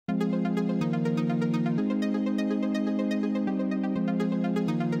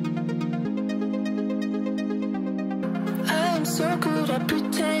good at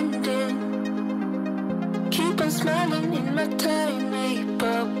pretending. Keep on smiling in my tiny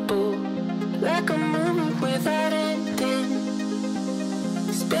bubble, like a movie without ending.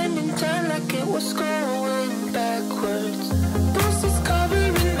 Spending time like it was going backwards. Bruises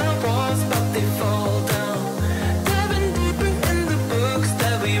covering my walls, but they fall down. Diving deeper in the books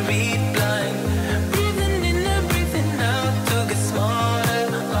that we read blind. Breathing in and breathing out to get smarter.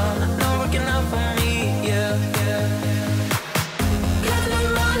 Not working out for me, yeah, yeah. Got no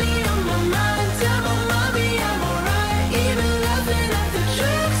money on my mind. Tell my mommy I'm alright. Even laughing at the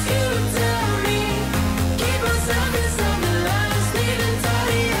jokes you tell me. Keep myself inside the lines, needing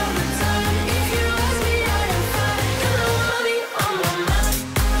tidy all the time. If you ask me, I am fine. Got no money on my mind.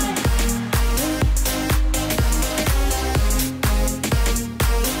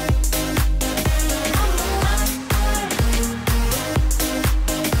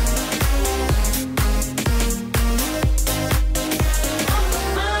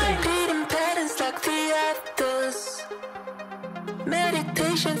 Repeating patterns like the others.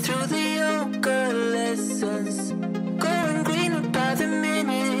 Meditation through the yoga lessons. Going greener by the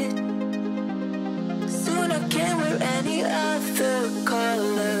minute. Soon I can't wear any other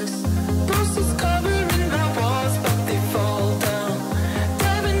colors. Bruises covering my walls, but they fall down.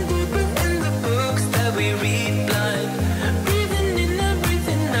 Diving deeper in the books that we read blind. Breathing in and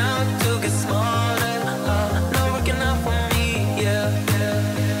breathing out to get smarter. Not working out for me, yeah, yeah.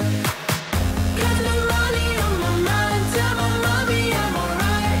 Got no money on my mind. Tell my mommy I'm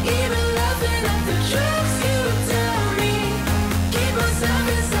alright. Even laughing at the jokes you tell me. Keep myself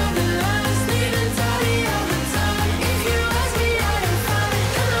inside the lines, needing tidy all the time. If you ask me, I am fine.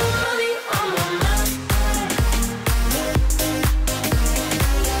 Got no money on my mind.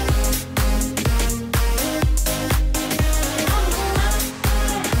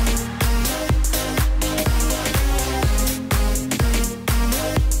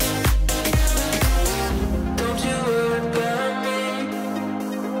 Don't you worry about me.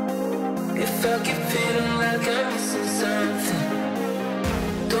 If I keep feeling like I'm missing something,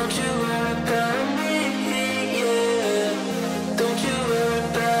 don't you worry about me, yeah. Don't you worry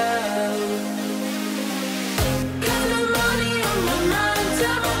about. Got no money on my mind.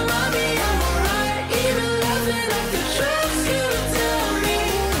 Tell my mommy I'm alright. Even laughing at the jokes you tell me.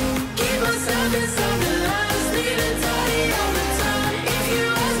 Keep myself inside the lines, needing tidy all the time. If you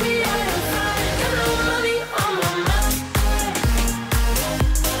ask me, I am fine. Got no money on my mind.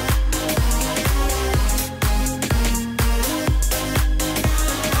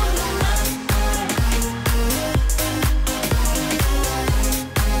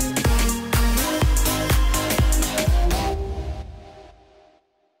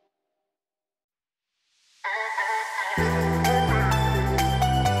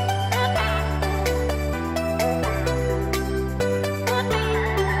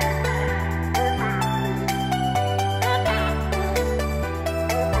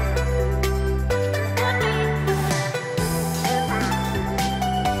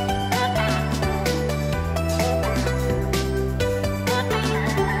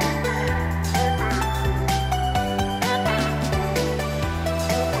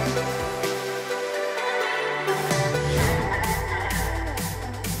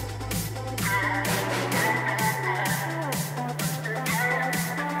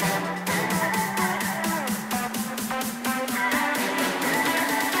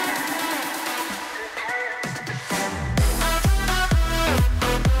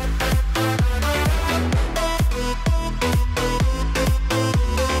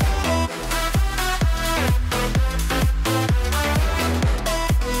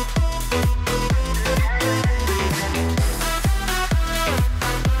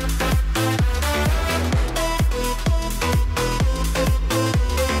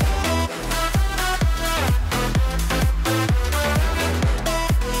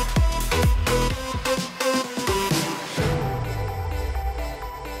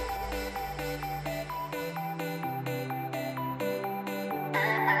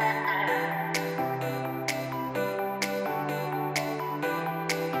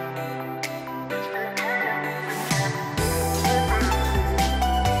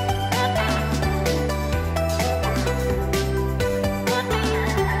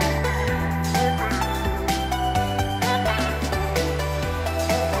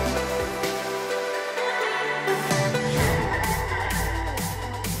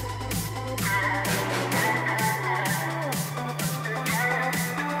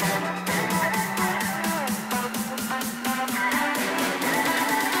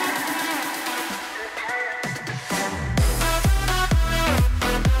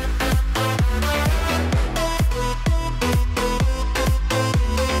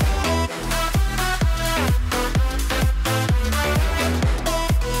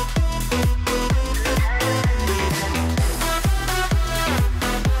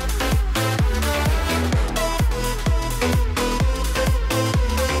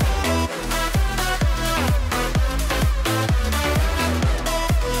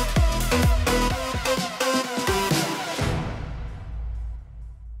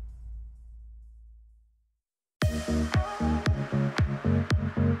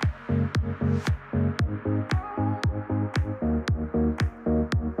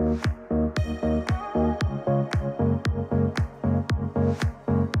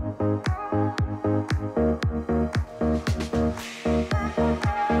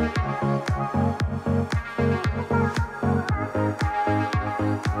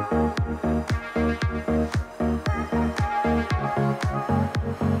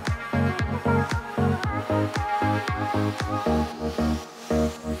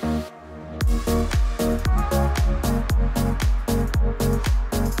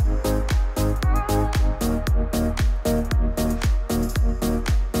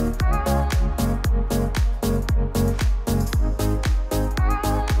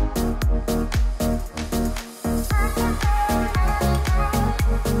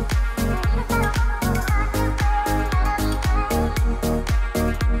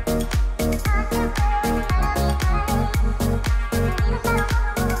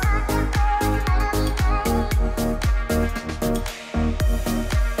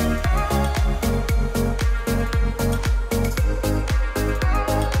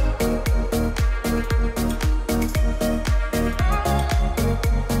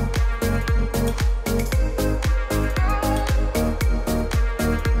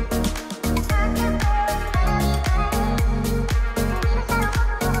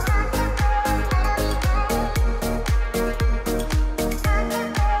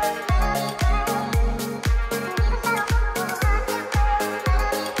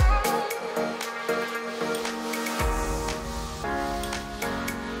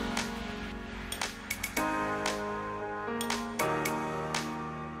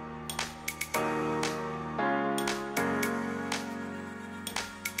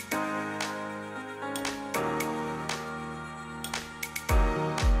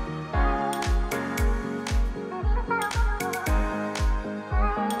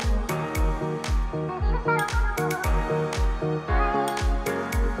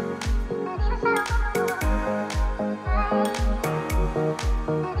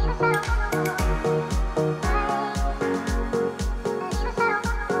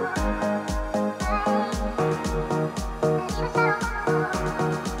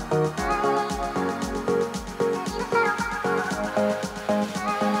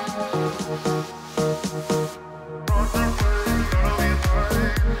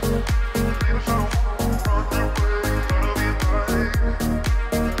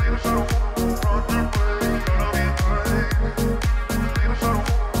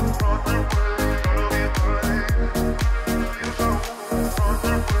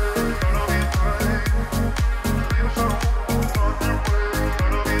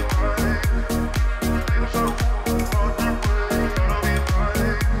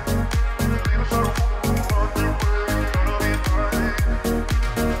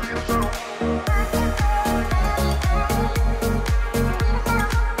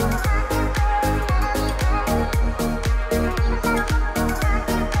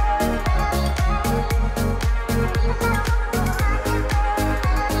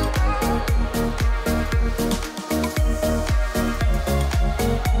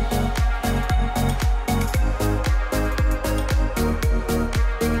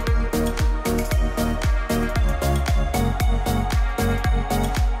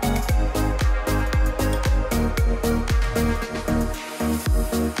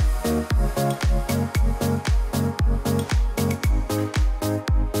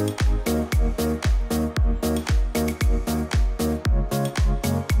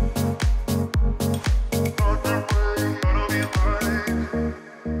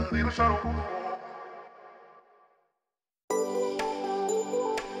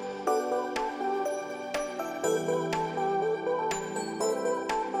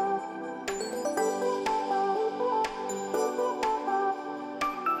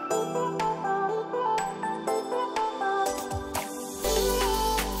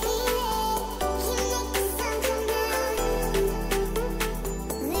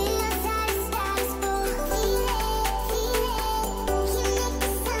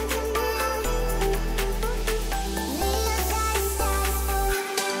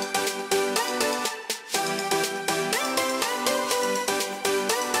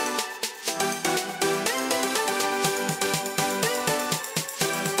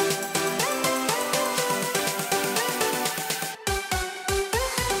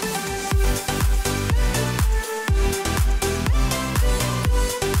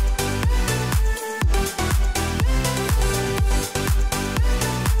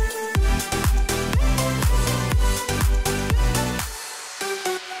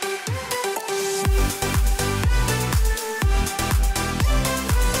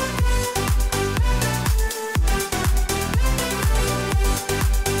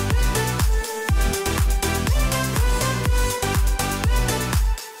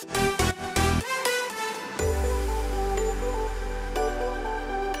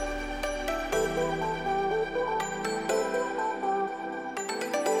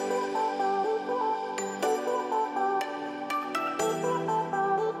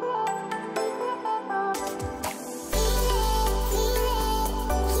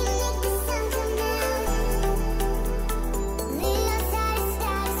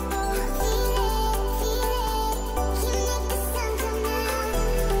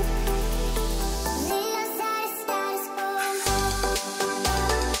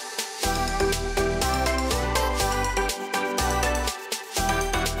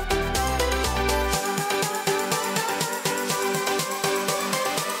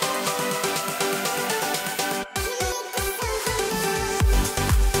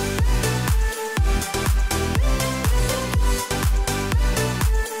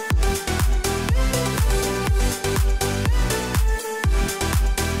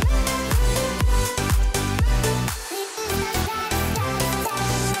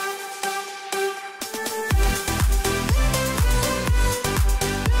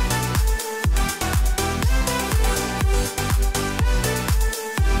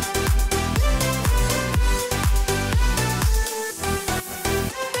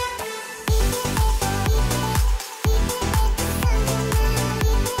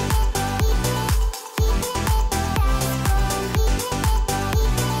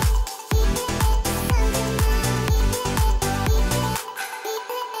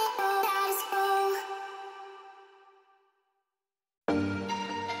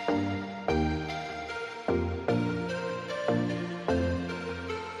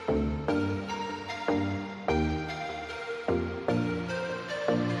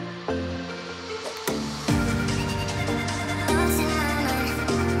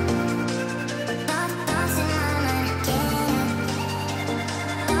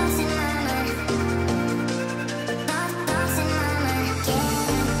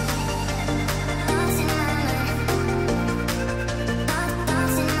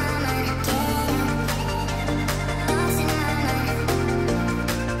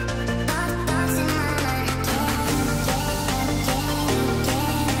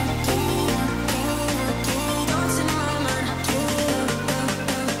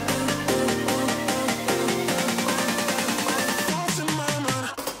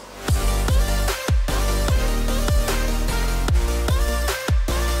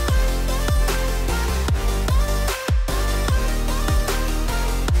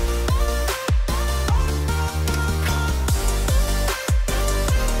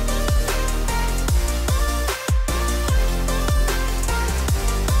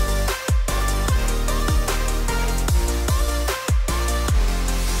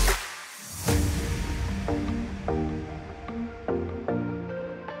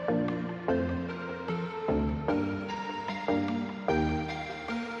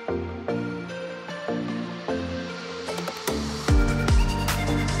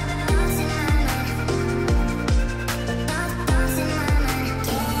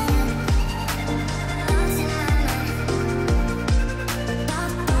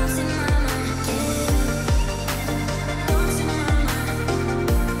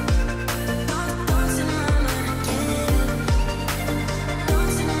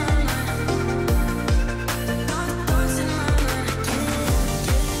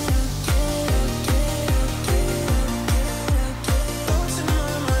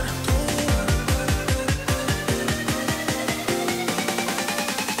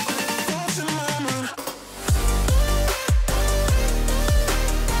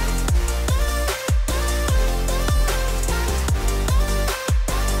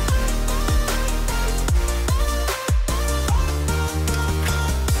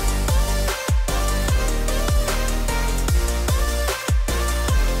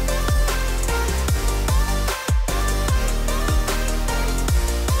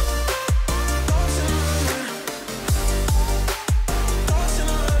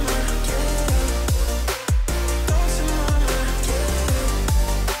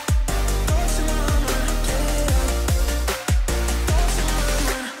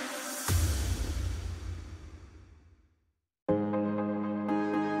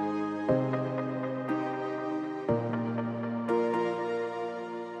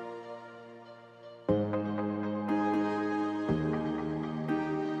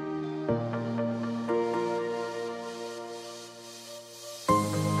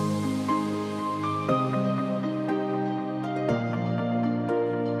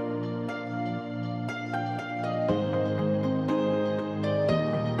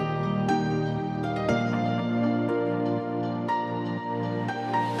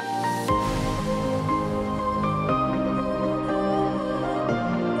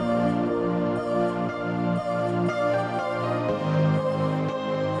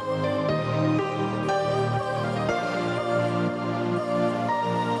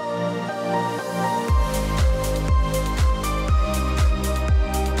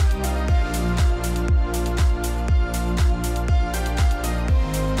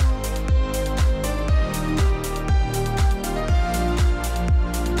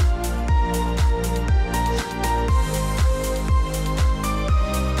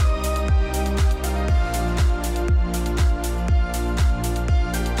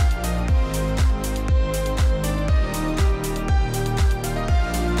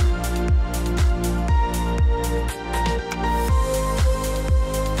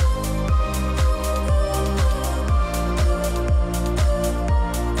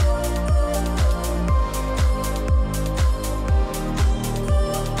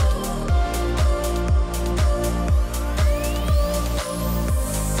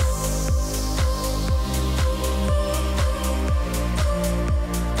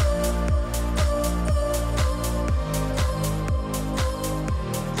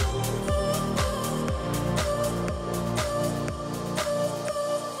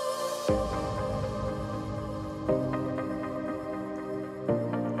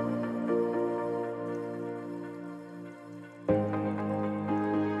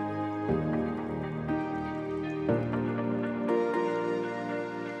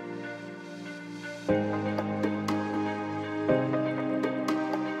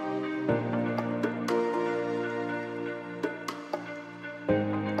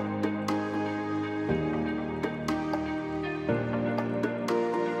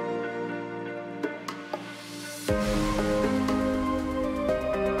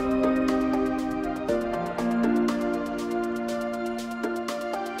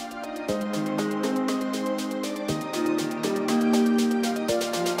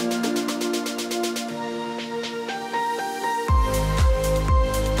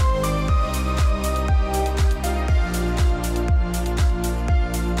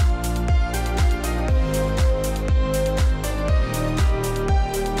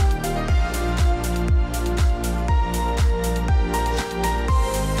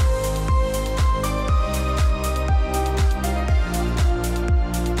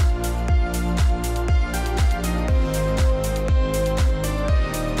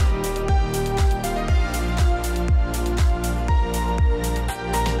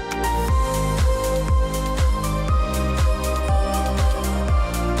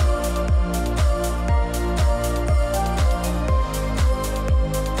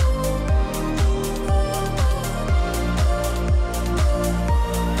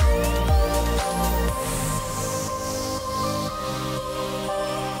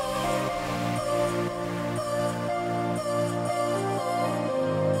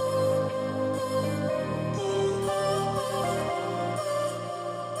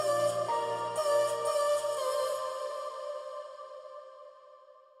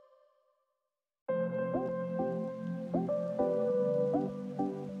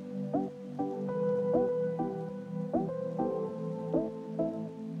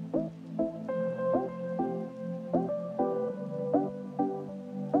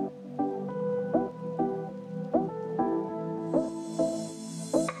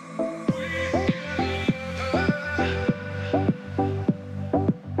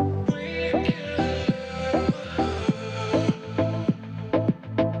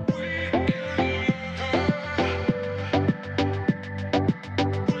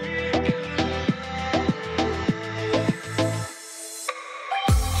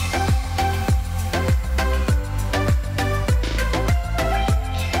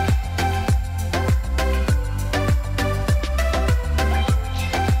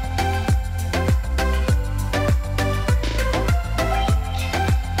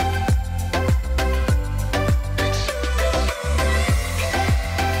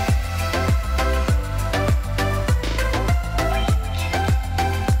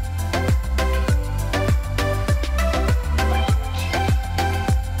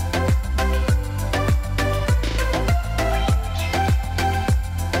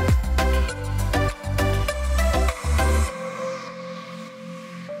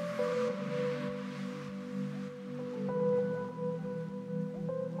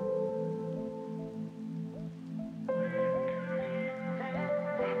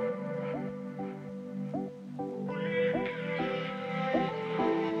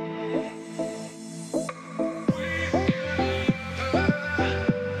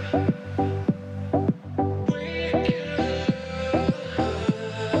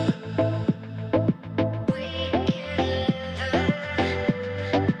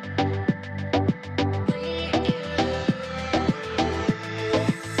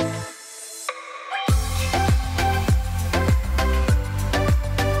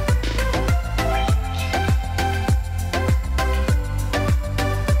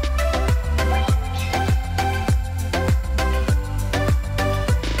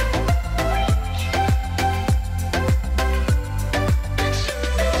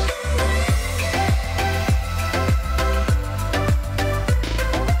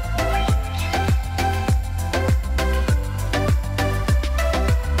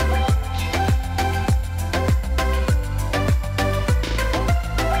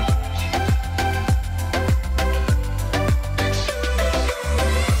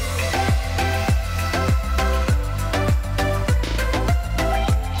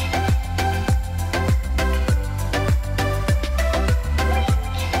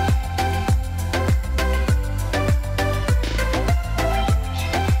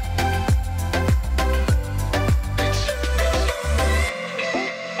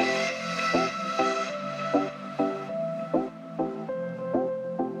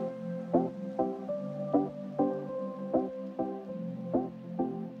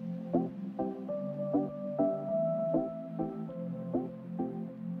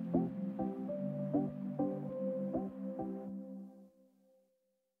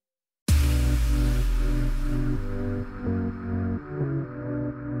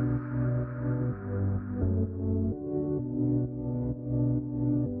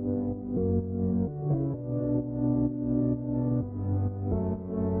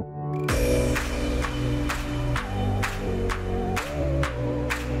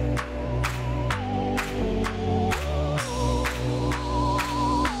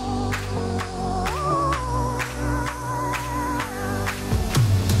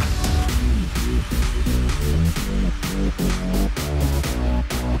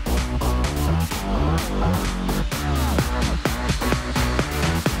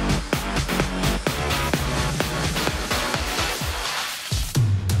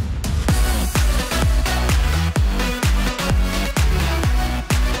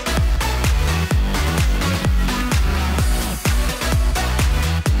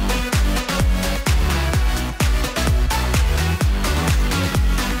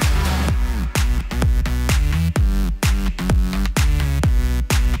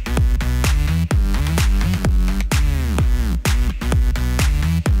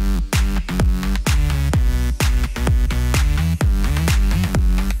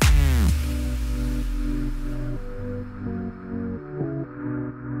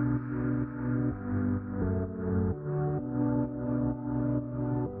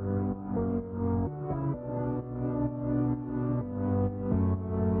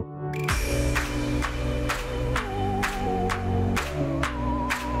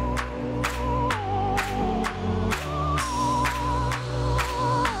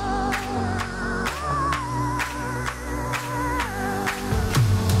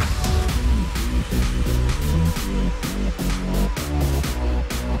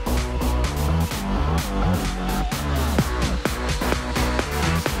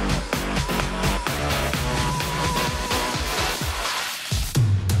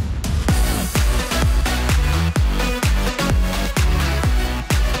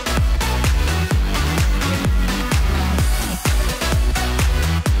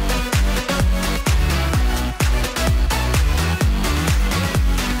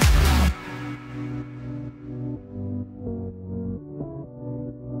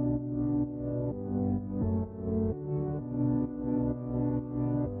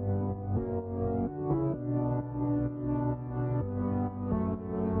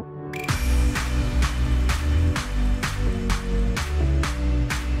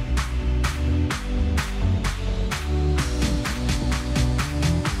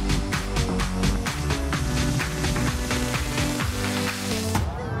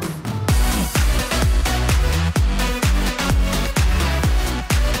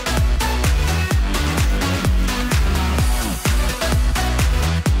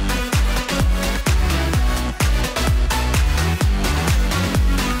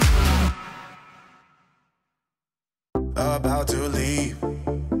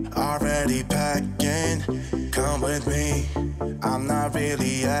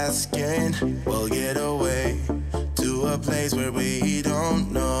 really asking. We'll get away to a place where we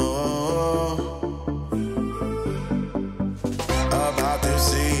don't know. About to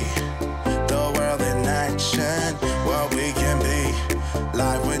see the world in action, what we can be,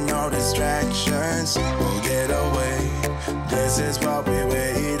 life with no distractions. We'll get away, this is what we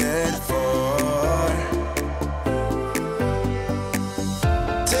waited for.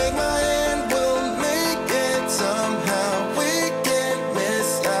 Take my hand, we'll make it somehow. We can't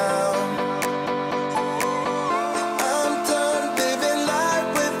miss out. I'm done living life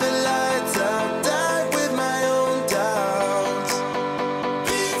with the lights out, die with my own doubts.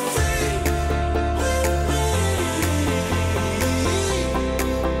 Be free with me.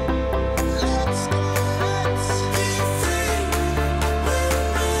 Let's go, let's be free with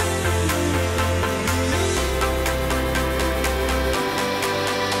me.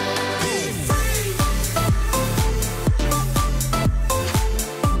 Be free.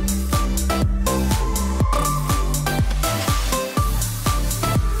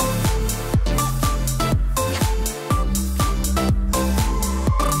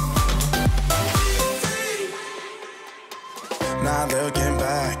 Not looking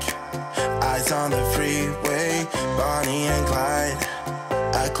back, eyes on the freeway, Bonnie and Clyde,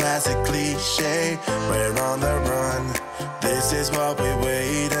 a classic cliche. We're on the run, this is what we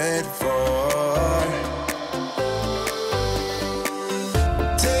waited for.